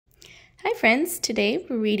Hi friends, today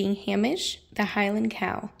we're reading Hamish the Highland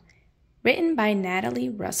Cow, written by Natalie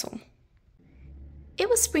Russell. It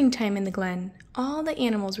was springtime in the glen. All the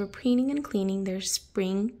animals were preening and cleaning their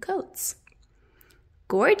spring coats.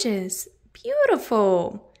 Gorgeous,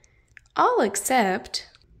 beautiful, all except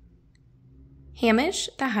Hamish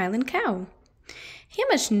the Highland Cow.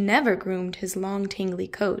 Hamish never groomed his long tangly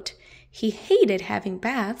coat. He hated having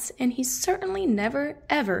baths, and he certainly never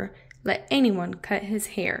ever let anyone cut his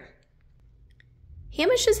hair.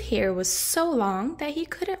 Hamish's hair was so long that he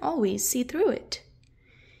couldn't always see through it.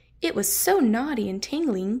 It was so knotty and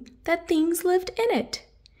tangling that things lived in it.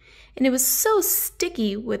 And it was so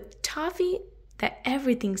sticky with toffee that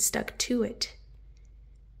everything stuck to it.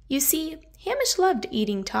 You see, Hamish loved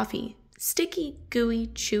eating toffee, sticky, gooey,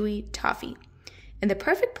 chewy toffee. And the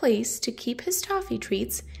perfect place to keep his toffee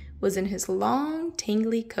treats was in his long,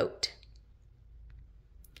 tangly coat.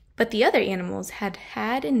 But the other animals had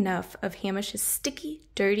had enough of Hamish's sticky,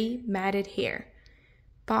 dirty, matted hair.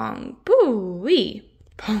 Bong, boo-wee,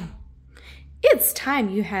 bong. "It's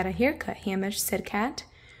time you had a haircut, Hamish," said Cat.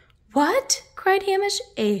 "What?" cried Hamish.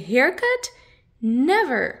 "A haircut?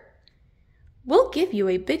 Never!" "We'll give you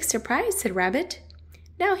a big surprise," said Rabbit.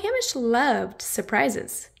 Now Hamish loved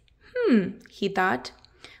surprises. He thought.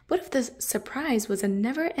 What if the surprise was a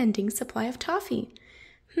never-ending supply of toffee?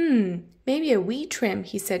 Maybe a wee trim,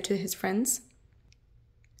 he said to his friends.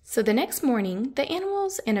 So the next morning, the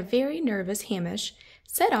animals and a very nervous Hamish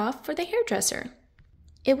set off for the hairdresser.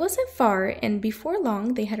 It wasn't far, and before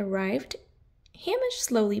long they had arrived. Hamish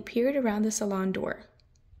slowly peered around the salon door.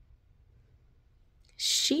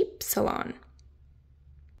 Sheep salon.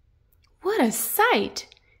 What a sight!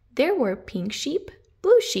 There were pink sheep,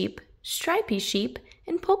 blue sheep, stripy sheep,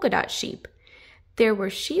 and polka dot sheep. There were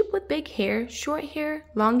sheep with big hair, short hair,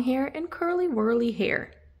 long hair, and curly-whirly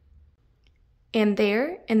hair. And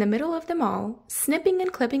there, in the middle of them all, snipping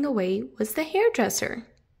and clipping away, was the hairdresser.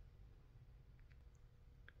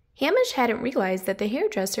 Hamish hadn't realized that the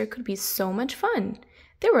hairdresser could be so much fun.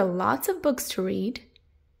 There were lots of books to read,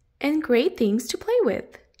 and great things to play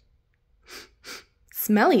with.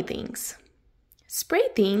 Smelly things, spray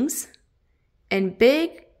things, and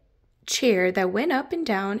big chair that went up and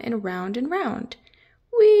down and round and round.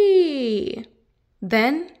 Whee!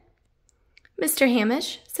 Then, "Mr.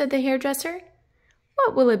 Hamish," said the hairdresser,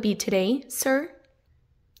 "what will it be today, sir?"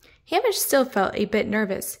 Hamish still felt a bit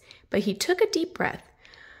nervous, but he took a deep breath.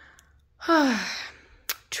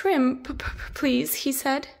 "Trim, please," he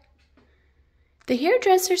said. The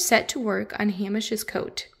hairdresser set to work on Hamish's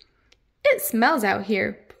coat. "It smells out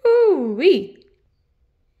here. Pooh-wee!"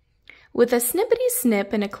 With a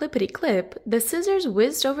snippety-snip and a clippity-clip, the scissors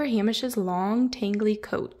whizzed over Hamish's long, tangly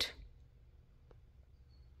coat.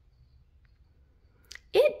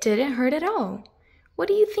 It didn't hurt at all. "What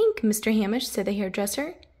do you think, Mr. Hamish?" said the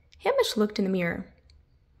hairdresser. Hamish looked in the mirror.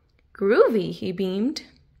 "Groovy," he beamed.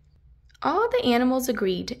 All the animals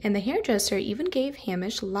agreed, and the hairdresser even gave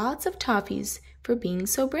Hamish lots of toffees for being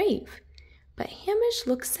so brave. But Hamish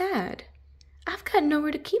looked sad. "I've got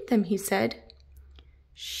nowhere to keep them," he said.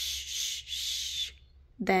 "Shh."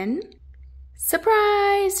 Then,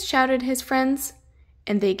 "Surprise!" shouted his friends,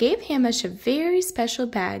 and they gave Hamish a very special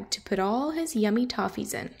bag to put all his yummy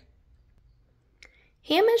toffees in.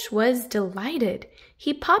 Hamish was delighted.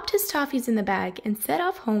 He popped his toffees in the bag and set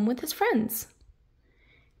off home with his friends.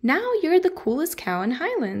 "Now you're the coolest cow in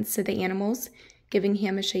Highlands," said the animals, giving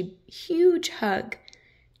Hamish a huge hug.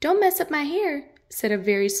 "Don't mess up my hair," said a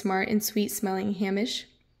very smart and sweet-smelling Hamish.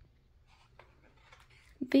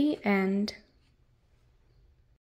 The end.